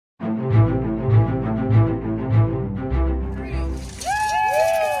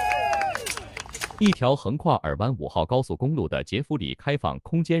一条横跨尔湾5号高速公路的杰弗里开放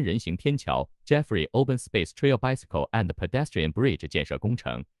空间人行天桥 （Jeffrey Open Space Trail Bicycle and Pedestrian Bridge） 建设工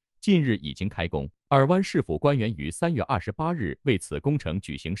程近日已经开工。尔湾市府官员于3月28日为此工程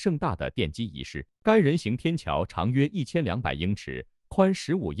举行盛大的奠基仪式。该人行天桥长约1200英尺，宽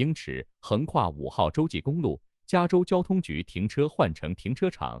15英尺，横跨5号洲际公路、加州交通局停车换乘停车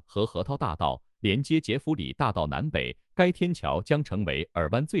场和核桃大道，连接杰弗里大道南北。该天桥将成为尔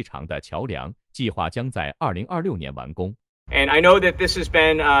湾最长的桥梁，计划将在2026年完工。 And I know that this has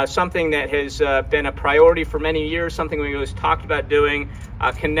been something that has been a priority for many years, something we always talked about doing,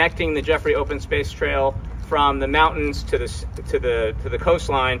 connecting the Jeffrey Open Space Trail from the mountains to the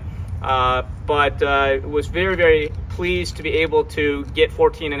coastline. But was very, very pleased to be able to get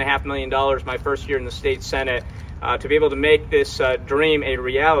 $14.5 million my first year in the state Senate to be able to make this dream a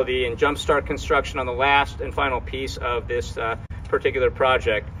reality and jumpstart construction on the last and final piece of this particular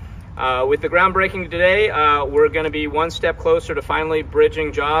project. With the groundbreaking today, we're going to be one step closer to finally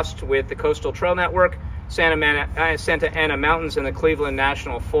bridging JOST with the Coastal Trail Network, Santa Ana Mountains, and the Cleveland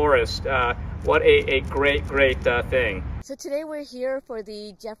National Forest. What a great thing. So today we're here for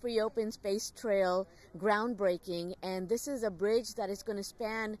the Jeffrey Open Space Trail groundbreaking, and this is a bridge that is going to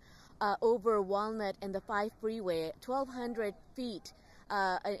span over Walnut and the 5 freeway, 1,200 feet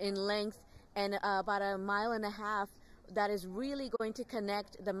in length and about 1.5 miles. That is really going to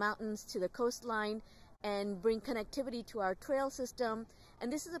connect the mountains to the coastline and bring connectivity to our trail system. And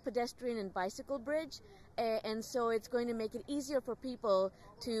this is a pedestrian and bicycle bridge, and so it's going to make it easier for people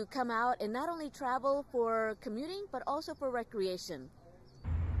to come out and not only travel for commuting, but also for recreation.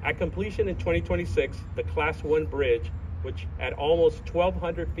 At completion in 2026, the Class 1 bridge, which at almost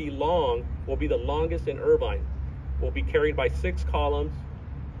 1,200 feet long, will be the longest in Irvine, will be carried by 6 columns,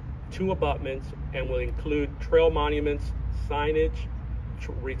 2 abutments, and will include trail monuments, signage,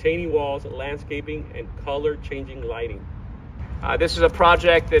 retaining walls, landscaping, and color-changing lighting. This is a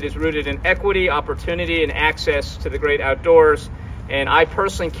project that is rooted in equity, opportunity, and access to the great outdoors. And I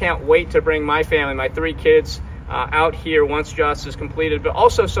personally can't wait to bring my family, my 3 kids, out here once JOST is completed, but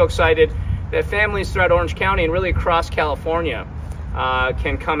also so excited that families throughout Orange County and really across California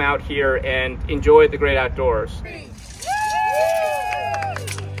can come out here and enjoy the great outdoors.